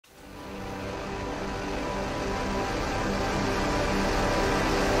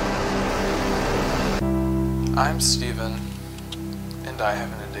I'm Steven, and I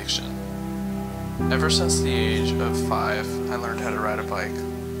have an addiction. Ever since the age of 5, I learned how to ride a bike.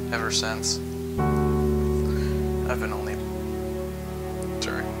 Ever since, I've been only...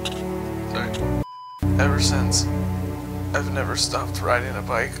 Sorry. Ever since, I've never stopped riding a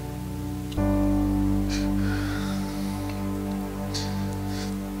bike.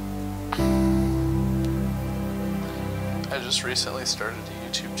 I just recently started a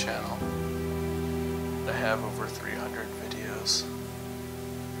YouTube channel. I have over 300 videos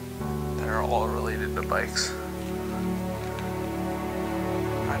that are all related to bikes.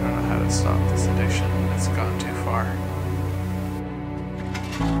 I don't know how to stop this addiction. It's gone too far.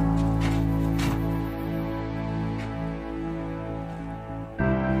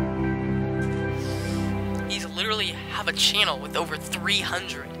 He's literally have a channel with over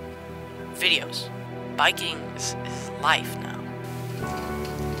 300 videos. Biking is life now.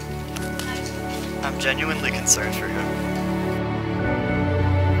 I'm genuinely concerned for you.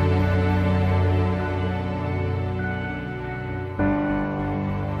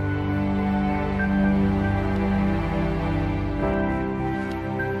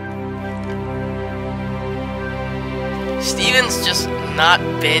 Steven's just not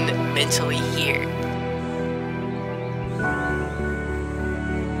been mentally here.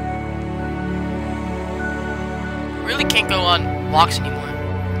 Really can't go on walks anymore.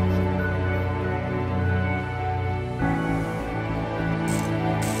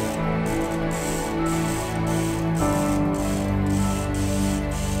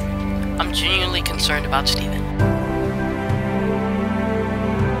 I'm genuinely concerned about Steven.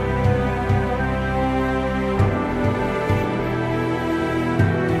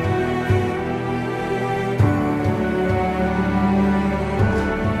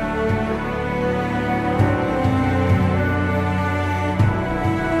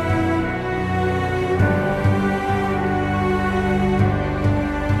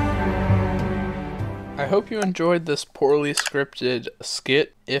 I hope you enjoyed this poorly scripted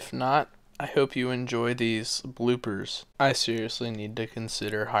skit. If not, I hope you enjoy these bloopers. I seriously need to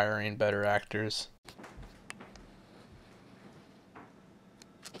consider hiring better actors.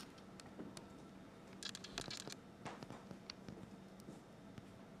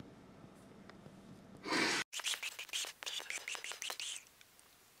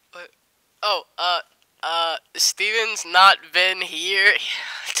 Steven's not been here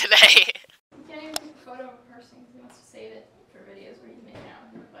today. You can't even take a photo of a person because he wants to save it for videos where he's making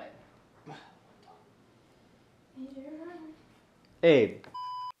out with her, but... Abe.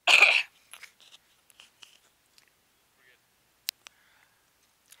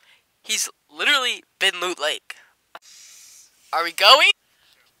 He's literally been Loot Lake. Are we going?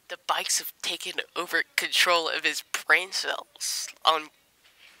 The bikes have taken over control of his brain cells.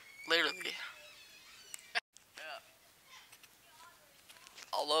 Literally.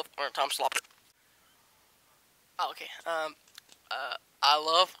 I love Under Tom Slopper. Oh, okay. I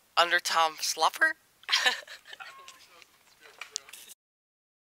love Under Tom Slopper.